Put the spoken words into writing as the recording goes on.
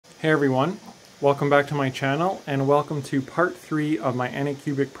Hey everyone, welcome back to my channel and welcome to part 3 of my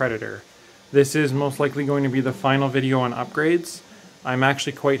Anycubic Predator. This is most likely going to be the final video on upgrades. I'm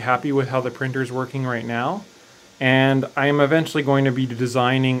actually quite happy with how the printer is working right now, and I am eventually going to be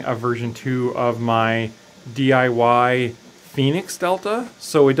designing a version 2 of my DIY Phoenix Delta,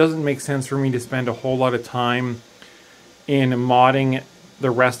 so it doesn't make sense for me to spend a whole lot of time in modding the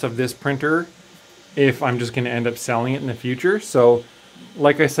rest of this printer if I'm just going to end up selling it in the future. So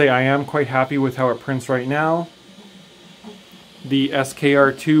like I say, I am quite happy with how it prints right now. The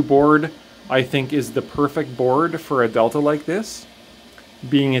SRM2 board I think is the perfect board for a Delta like this,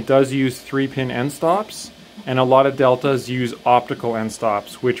 being it does use 3-pin end stops, and a lot of Deltas use optical end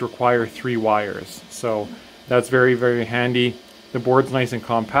stops which require 3 wires. So that's very, very handy. The board's nice and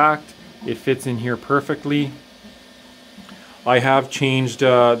compact. It fits in here perfectly. I have changed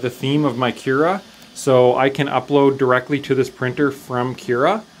the theme of my Cura, so I can upload directly to this printer from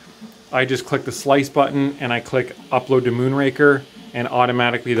Cura. I just click the slice button and I click upload to Moonraker, and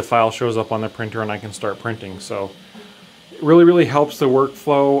automatically the file shows up on the printer and I can start printing. So it really helps the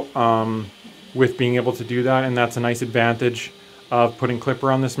workflow with being able to do that, and that's a nice advantage of putting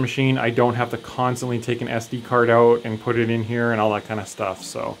Klipper on this machine. I don't have to constantly take an SD card out and put it in here and all that kind of stuff,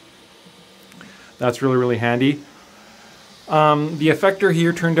 so that's really handy. The Effector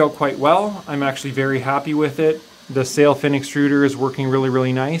here turned out quite well. I'm actually very happy with it. The sail fin extruder is working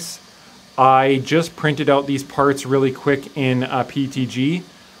really nice. I just printed out these parts really quick in PTG.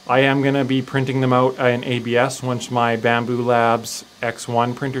 I am going to be printing them out in ABS once my Bamboo Labs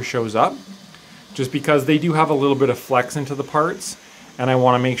X1 printer shows up, just because they do have a little bit of flex into the parts and I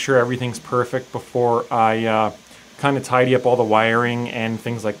want to make sure everything's perfect before I kind of tidy up all the wiring and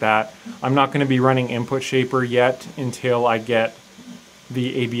things like that. I'm not going to be running input shaper yet until I get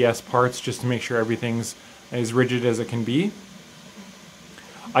the ABS parts, just to make sure everything's as rigid as it can be.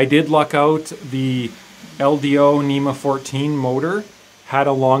 I did luck out the LDO NEMA 14 motor had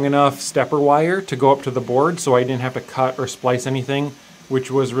a long enough stepper wire to go up to the board, so I didn't have to cut or splice anything,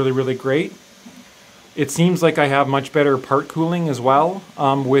 which was really great. It seems like I have much better part cooling as well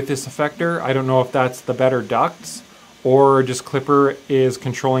with this Effector. I don't know if that's the better ducts or just Klipper is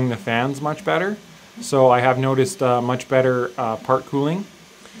controlling the fans much better. So I have noticed much better part cooling.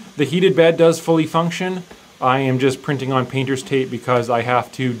 The heated bed does fully function. I am just printing on painter's tape because I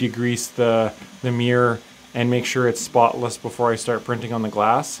have to degrease the mirror and make sure it's spotless before I start printing on the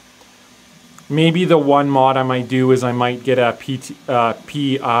glass. Maybe the one mod I might do is I might get a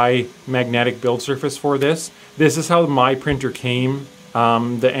PI magnetic build surface for this. This is how my printer came.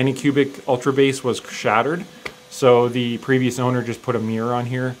 The Anycubic Ultra Base was shattered, so the previous owner just put a mirror on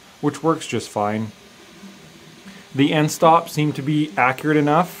here, which works just fine. The end stops seem to be accurate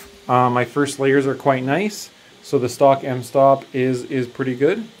enough. My first layers are quite nice, so the stock end stop is pretty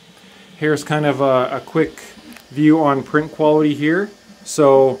good. Here's kind of a quick view on print quality here.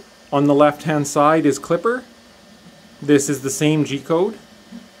 So on the left hand side is Klipper. This is the same G-code.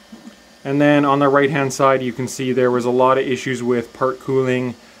 And then on the right hand side you can see there was a lot of issues with part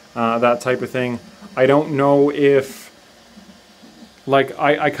cooling, that type of thing. I don't know if, like,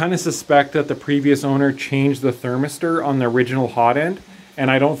 I kind of suspect that the previous owner changed the thermistor on the original hot end, and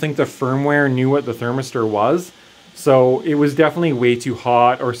I don't think the firmware knew what the thermistor was. So it was definitely way too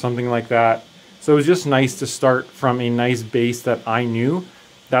hot or something like that. So it was just nice to start from a nice base that I knew.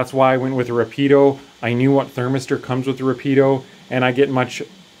 That's why I went with a Rapido. I knew what thermistor comes with the Rapido, and I get much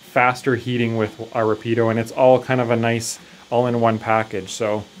faster heating with a Rapido, and it's all kind of a nice all-in-one package.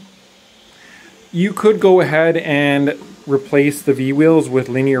 So you could go ahead and replace the V-wheels with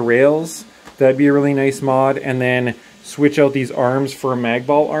linear rails. That'd be a really nice mod, and then switch out these arms for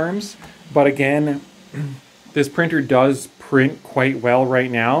magball arms. But again, this printer does print quite well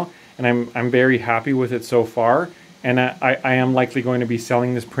right now, and I'm very happy with it so far. And I am likely going to be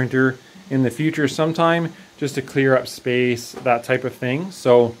selling this printer in the future sometime, just to clear up space, that type of thing.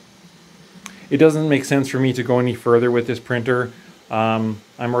 So it doesn't make sense for me to go any further with this printer. I'm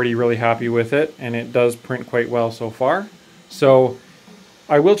already really happy with it, and it does print quite well so far. So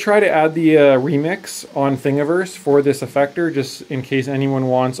I will try to add the remix on Thingiverse for this Effector, just in case anyone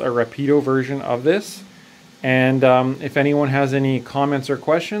wants a Rapido version of this. And if anyone has any comments or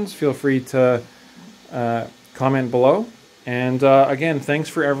questions, feel free to comment below. And again, thanks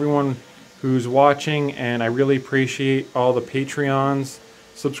for everyone who's watching, and I really appreciate all the Patreons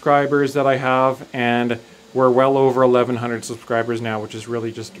subscribers that I have, and we're well over 1,100 subscribers now, which is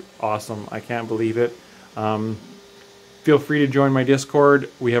really just awesome. I can't believe it. Feel free to join my Discord.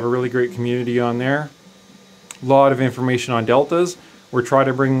 We have a really great community on there. A lot of information on Deltas. We're trying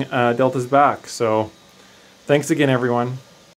to bring Deltas back. So thanks again, everyone.